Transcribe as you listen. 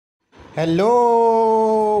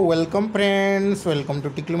Hello, welcome friends, welcome to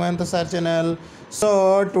Tiklu Mohanta channel.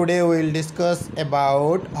 So today we will discuss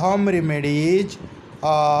about home remedies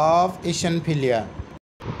of Eosinophilia.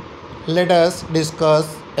 Let us discuss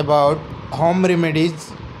about home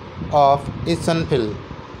remedies of Eosinophil.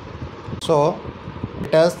 So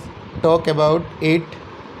let us talk about it.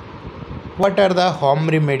 What are the home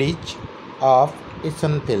remedies of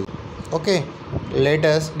Eosinophil? Okay, let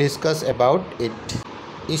us discuss about it.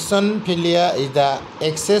 Eosinophilia is the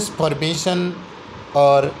excess formation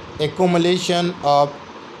or accumulation of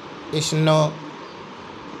eosinophils,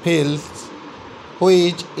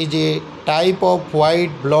 which is a type of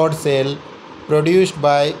white blood cell produced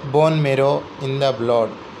by bone marrow in the blood.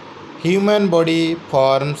 Human body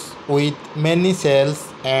forms with many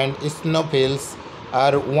cells and eosinophils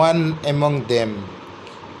are one among them.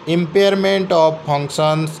 Impairment of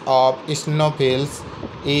functions of eosinophils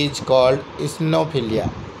is called eosinophilia.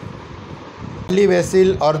 Holy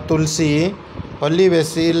basil or tulsi, holy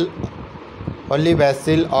basil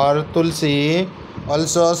or tulsi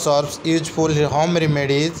also serves useful home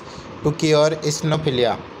remedies to cure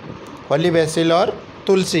eosinophilia. Holy basil or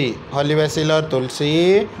tulsi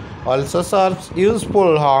also serves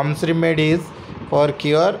useful home remedies for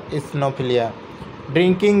cure eosinophilia.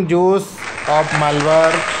 Drinking juice of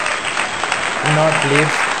malvar nut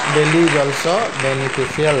leaves daily is also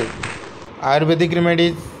beneficial. Ayurvedic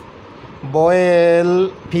remedies: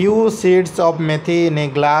 boil few seeds of methi in a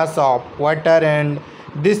glass of water and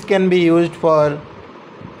this can be used for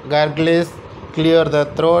gargles, clear the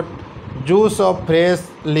throat. Juice of fresh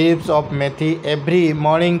leaves of methi every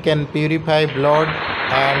morning can purify blood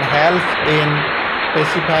and help in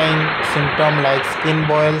pacifying symptoms like skin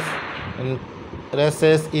boils and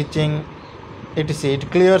rashes, itching, etc.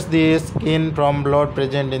 It clears the skin from blood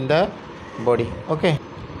present in the body. Okay.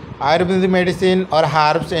 Ayurvedic medicine or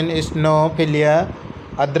herbs in eosinophilia: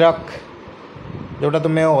 अदरक जोटा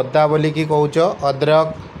तुम्हें अदा बोलिकी कौच अदरक,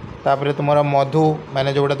 तापर तुम मधु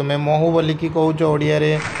माने जोटा तुम्हें महू बोलिकी कौच ओडिया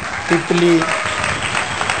रे पिपली,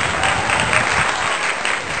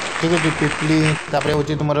 ठीक अच्छे पिपली, तापर हूँ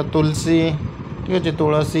तुम तुलसी, ठीक अच्छे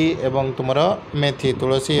तुलसी एवं तुम मेथी,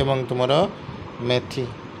 तुलसी एवं तुम मेथी,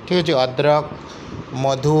 ठीक अच्छे अदरक,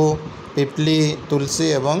 मधु, पिपली, तुलसी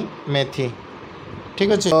एवं मेथी, ठीक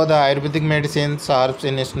अच्छे. So the Ayurvedic medicine serves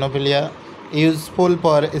in eosinophilia, useful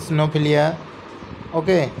for eosinophilia.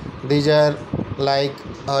 Okay, these are like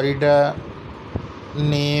Haridra,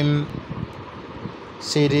 Neem,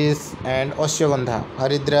 Shiris and Ashwagandha.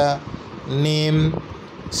 Haridra, Neem,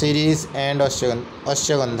 Shiris and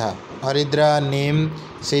Ashwagandha. Haridra, Neem,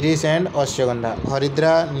 Shiris and Ashwagandha.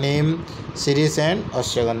 Haridra, Neem, Shiris and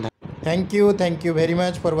Ashwagandha. Thank you very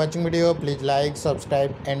much for watching video. Please like,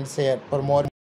 subscribe and share for more.